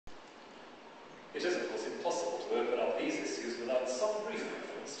It is, of course, impossible to open up these issues without some brief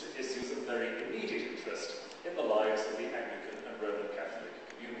reference to issues of very immediate interest in the lives of the Anglican and Roman Catholic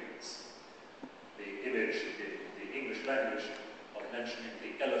communions. The image in the English language of mentioning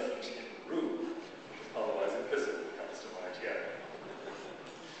the elephant in the room, which is otherwise invisible, comes to mind here.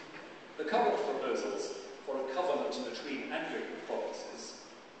 The current proposals for a covenant between Anglican provinces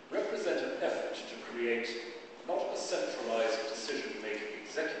represent an effort to create not a centralized decision-making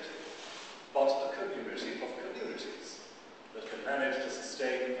executive, but a community of communities that can manage to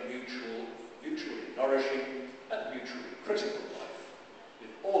sustain a mutually nourishing and mutually critical life,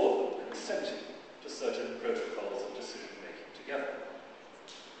 with all of them consenting to certain protocols of decision-making together.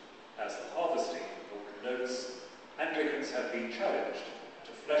 As the harvesting book notes, Anglicans have been challenged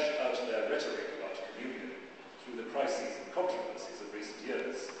to flesh out their rhetoric about communion through the crises and controversies of recent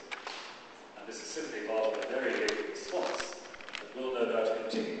years. And this is simply part of a very able response that will no doubt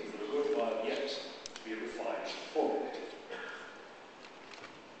continue for a good while yet to be refined and formulated.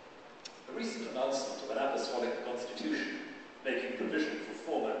 The recent announcement of an apostolic constitution making provision for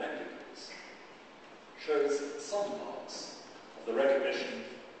former Anglicans shows some marks of the recognition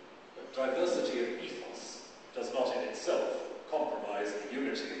that diversity of ethos does not in itself compromise the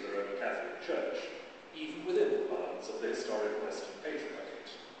unity of the Roman Catholic Church, even within the bounds of the historic Western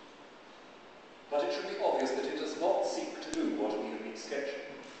Patriarchate. But it should be obvious that it does not seek to do what we have been sketching.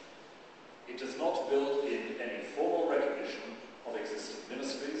 It does not build in any formal recognition of existing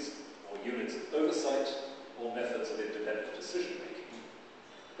ministries, or units of oversight, or methods of independent decision-making,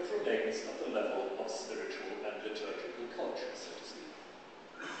 but remains at the level of spiritual and liturgical culture, so to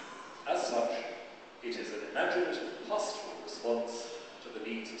speak. As such, it is an imaginative pastoral response to the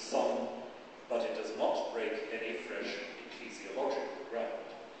needs of some, but it does not break any fresh ecclesiological ground.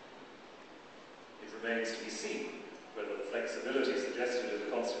 It remains to be seen whether the flexibility suggested in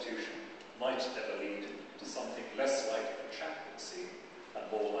the Constitution might ever lead to something less like a chaplaincy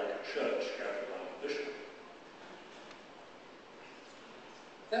and more like a church gathered around a bishop.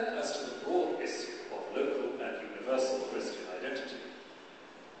 Then, as to the broad issue of local and universal Christian identity,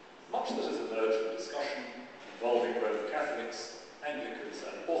 much that has emerged from discussion involving Roman Catholics, Anglicans,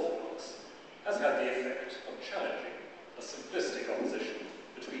 and Orthodox has had the effect of challenging a simplistic opposition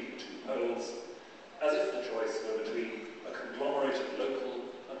between the two poles, as if the choice were between a conglomerate of local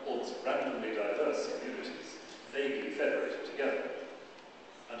and almost randomly diverse communities vaguely federated together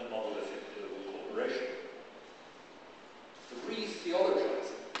and a monolithic global corporation. The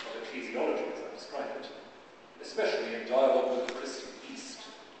re-theologizing of ecclesiology, as I describe it, especially in dialogue with the Christian East,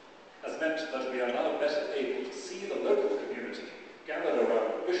 has meant that we are now better able to see the local community gathered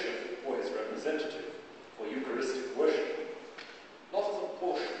around the bishop or his representative for Eucharistic worship, not as a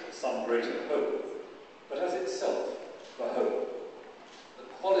portion of some greater whole, but as itself the whole, the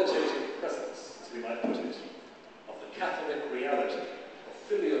qualitative presence, as we might put it, of the Catholic reality of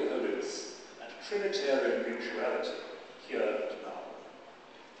filial holiness and Trinitarian mutuality here and now.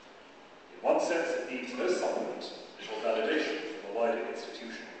 In one sense, it needs no supplement or validation from a wider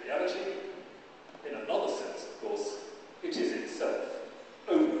institutional reality. In another sense, of course, it is itself,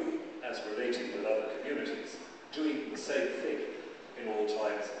 only as relating with other communities, doing the same thing in all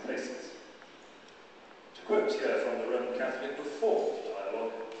times and places. To quote here from the Roman Catholic Reformed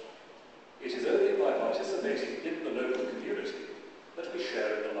dialogue, it is only by participating in the local community that we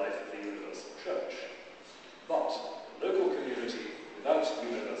share in the life of the universal church. But the local community without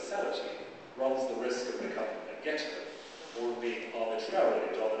universality runs the risk of becoming a ghetto or of being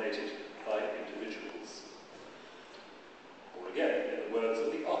arbitrarily dominated by individuals. Or again, in the words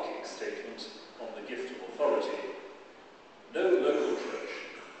of the Archbishop's statement on the gift of authority, no local church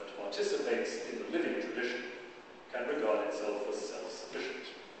that participates in the living tradition can regard itself as self-sufficient.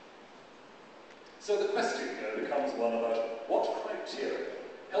 So the question here becomes one about what criteria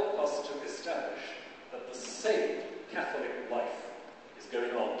help us to establish that the same Catholic life